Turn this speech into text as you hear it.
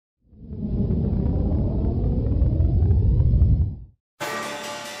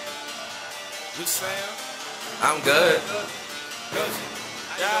Sam. I'm good.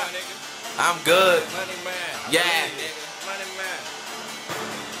 Yeah. I'm good. Money man. Yeah. Money man.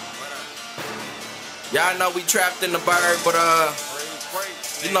 Y'all know we trapped in the bird, but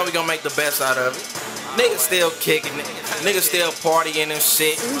you know we gonna make the best out of it. Niggas still kicking it. Niggas still partying and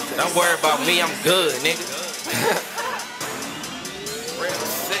shit. Don't worry about me, I'm good, nigga.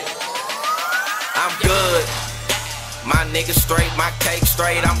 I'm good. My niggas straight, my cake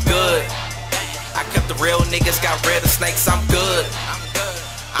straight, I'm good. I kept the real niggas, got rid of snakes, I'm good.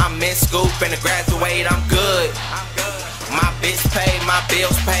 I'm in school, finna graduate, I'm good. My bitch paid, my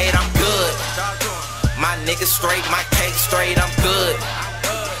bills paid, I'm good. My niggas straight, my cake straight, I'm good.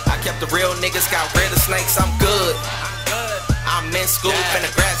 I kept the real niggas, got rid of snakes, I'm good. I'm in school,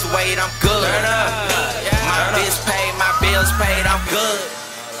 finna graduate, I'm good. My bitch paid, my bills paid, I'm good.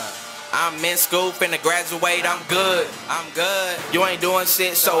 I'm in school, finna graduate, I'm good. I'm good. You ain't doing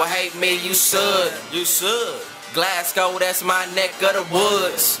shit, so hate me, you should. You should. Glasgow, that's my neck of the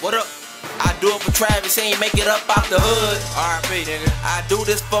woods. What up? I do it for Travis, he ain't make it up out the hood. R.I.P. nigga. I do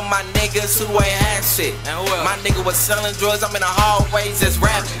this for my niggas who ain't had shit. And who else? My nigga was selling drugs, I'm in the hallways just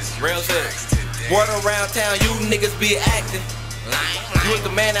rapping. Real shit. Word around town, you niggas be acting. You was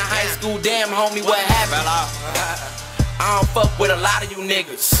the man in high school, damn homie, what happened? I don't fuck with a lot of you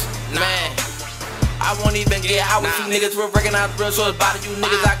niggas. Man, I won't even get high with you niggas. We're recognize real, so it's about you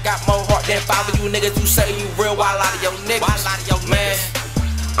niggas. I got more heart than 5 of you niggas. You say you real, while a lot of your niggas. Man,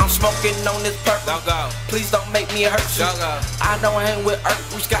 I'm smoking on this purple. Please don't make me hurt you. I know I hang with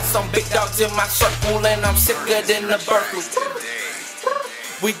Earth, who's got some big dogs in my circle, and I'm sicker than the Berkeley.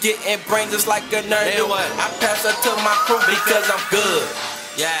 We getting brains just like a nerd. I pass her to my crew because I'm good.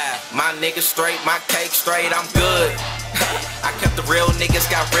 Yeah, my niggas straight, my cake straight, I'm good. I kept the real niggas,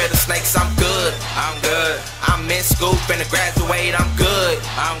 got rid of snakes, I'm good. I'm good. I'm in school, finna graduate, I'm good.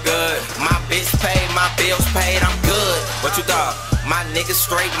 I'm good. My bitch paid, my bills paid, I'm good. What you thought? My niggas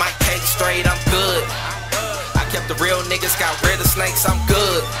straight, my cake straight, I'm good. I kept the real niggas, got rid of snakes, I'm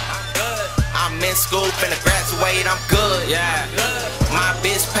good. I'm in school, finna graduate, I'm good. Yeah. My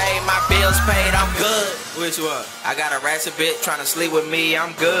bitch paid, my bills paid, I'm good. Which one? I got a ratchet bitch tryna sleep with me,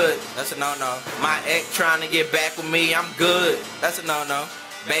 I'm good. That's a no-no. My ex tryna get back with me, I'm good. That's a no-no.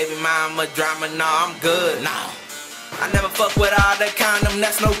 Baby mama drama, no, I'm good. No. I never fuck with all the condom,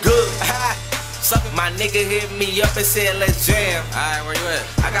 that's no good. My nigga hit me up and said let's jam. Alright, where you at?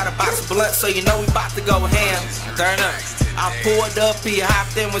 I got a box of blunt, so you know we bout to go ham. Turn up. I pulled up, he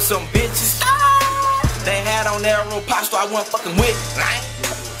hopped in with some bitches. They had on their own posture, I wasn't fucking with.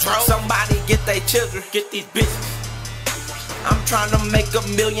 Somebody get their children, get these bitches. I'm trying to make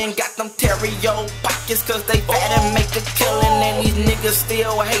 $1 million, got them Terrio pockets, cause they fat and make a killing, and these niggas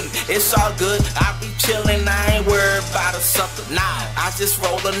still hate. It's all good, I be chillin', I ain't worried about a sucker. Nah, I just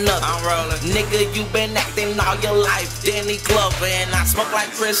roll another. I'm rolling. Nigga, you been acting all your life, Danny Glover, and I smoke like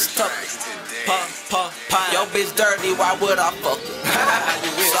Chris Tucker. Yo bitch dirty, why would I fuck her?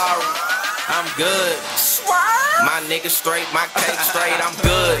 Sorry, I'm good. My niggas straight, my cake straight, I'm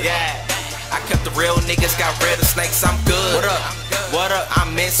good. Yeah. I kept the real niggas, got rid of snakes, I'm good. What up? What up?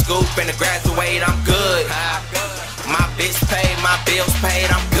 I'm in school, finna graduate, I'm good. My bitch paid, my bills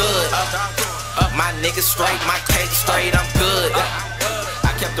paid, I'm good. My niggas straight, my cake straight, I'm good.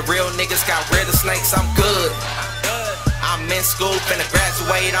 I kept the real niggas, got rid of snakes, I'm good. I'm in school, finna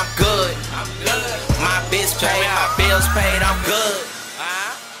graduate, I'm good. My bitch paid, my bills paid, I'm good.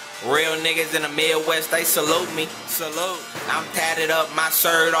 Real niggas in the Midwest, they salute me. Salute. I'm tatted up, my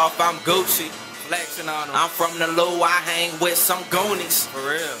shirt off, I'm Gucci. Flexing on them. I'm from the Lou, I hang with some goonies. For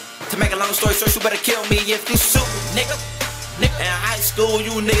real. To make a long story short, you better kill me if you shoot me, nigga. In high school, you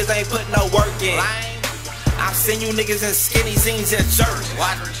niggas ain't put no work in. I seen you niggas in skinny jeans at church.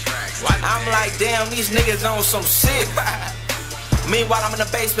 I'm like, damn, these niggas on some shit. Meanwhile, I'm in the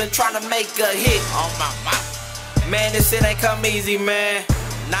basement trying to make a hit. On my mouth. Man, this shit ain't come easy, man.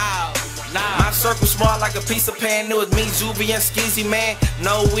 Nah. My circle small like a piece of pan. It was me, Juvie, and Skeezy, man.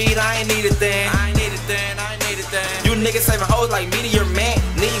 No weed, I ain't need it then. You niggas saving hoes like Meteor Man.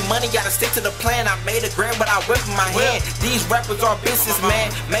 Need money, gotta stick to the plan. I made a grand, but I whip in my hand. These rappers are business,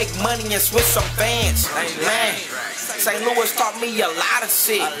 man. Make money and switch some fans. Man, St. Louis taught me a lot of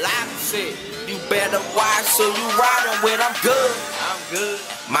shit. You better watch who you riding with. I'm good.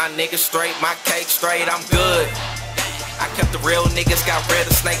 My niggas straight, my cake straight, I'm good. I kept the real niggas, got rid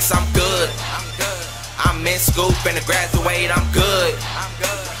of snakes, I'm good. I'm in school, finna graduate, I'm good.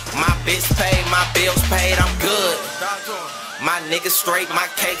 My bitch paid, my bills paid, I'm good. My niggas straight, my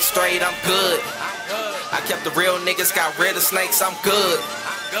cake straight, I'm good. I kept the real niggas, got rid of snakes, I'm good.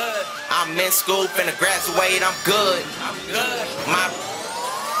 I'm in school, finna graduate, I'm good. My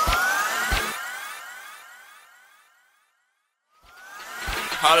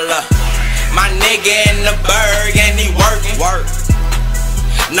hold up. My nigga in the Berg and he working.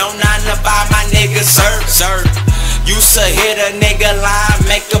 No 9 to 5, my nigga serve. Used to hit a nigga line,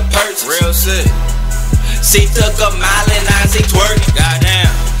 make a purchase. Real shit. She took a mile and now she twerking. Goddamn.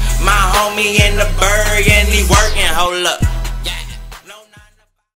 My homie in the Berg and he working. Hold up.